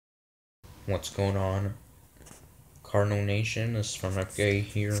What's going on, Cardinal Nation? This is from FK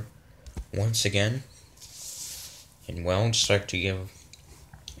here once again. And well, just like to give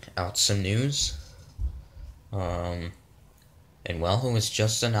out some news. And well, it was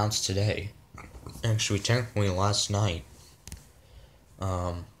just announced today. Actually, technically last night.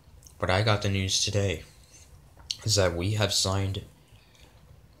 But I got the news today. Is that we have signed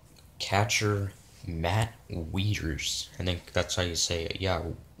catcher Matt Wieters. I think that's how you say it. Yeah,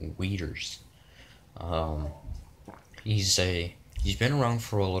 Wieters. He's been around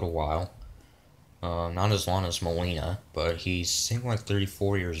for a little while. Not as long as Molina, but he's I think like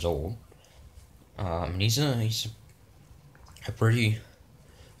 34 years old. And he's a pretty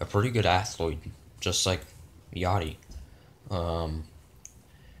good athlete, just like Yachty.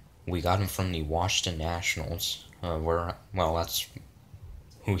 We got him from the Washington Nationals, where that's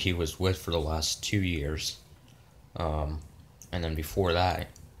who he was with for the last 2 years. And then before that,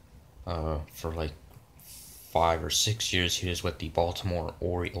 for like 5 or 6 years, he was with the Baltimore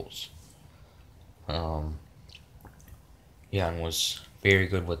Orioles. Yeah, and was very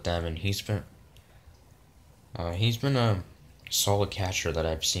good with them, and he's been a solid catcher that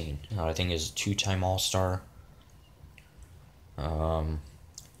I've seen. I think he's a two-time All-Star. And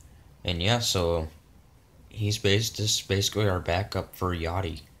yeah, so he's basically our backup for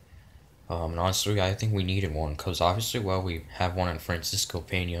Yachty. And honestly, I think we needed one, because obviously, we have one in Francisco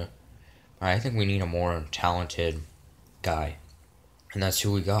Pena. I think we need a more talented guy, and that's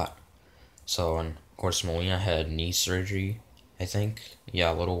who we got. So, and of course, Molina had knee surgery, I think,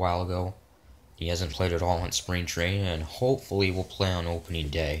 a little while ago. He hasn't played at all in spring training, and hopefully will play on opening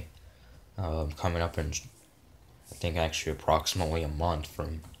day, coming up in, I think, actually approximately a month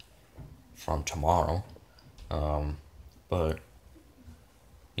from tomorrow. But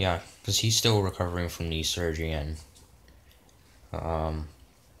yeah, because he's still recovering from knee surgery, and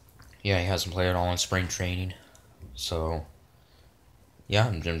he hasn't played at all in spring training. So yeah,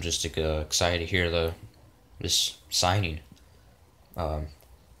 I'm just excited to hear this signing.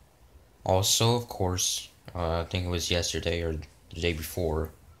 Also, of course, I think it was yesterday or the day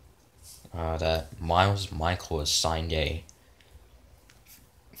before, that Miles Michaelis signed a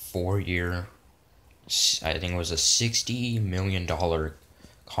 4-year, I think it was a $60 million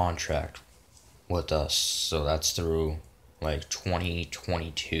contract with us. So that's through like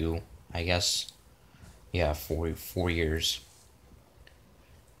 2022, I guess. Yeah, 4 years.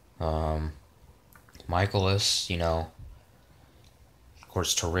 Michaelis, of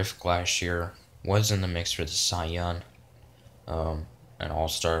course, terrific last year. Was in the mix for the Cy Young, an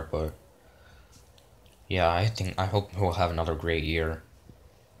All-Star, but yeah, I hope he'll have another great year.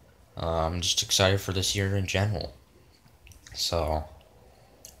 I'm just excited for this year in general. So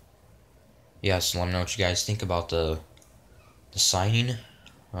yeah, so let me know what you guys think about the signing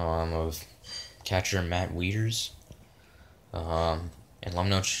of catcher Matt Wieters. And let me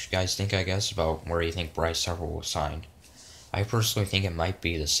know what you guys think, I guess, about where you think Bryce Harper will sign. I personally think it might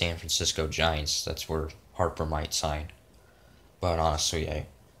be the San Francisco Giants. That's where Harper might sign. But honestly, I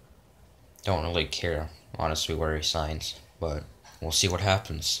don't really care, honestly, where he signs. But we'll see what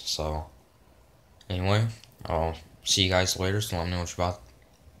happens. So anyway, I'll see you guys later. So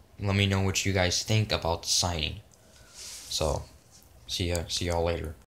let me know what you guys think about the signing. So see y'all later.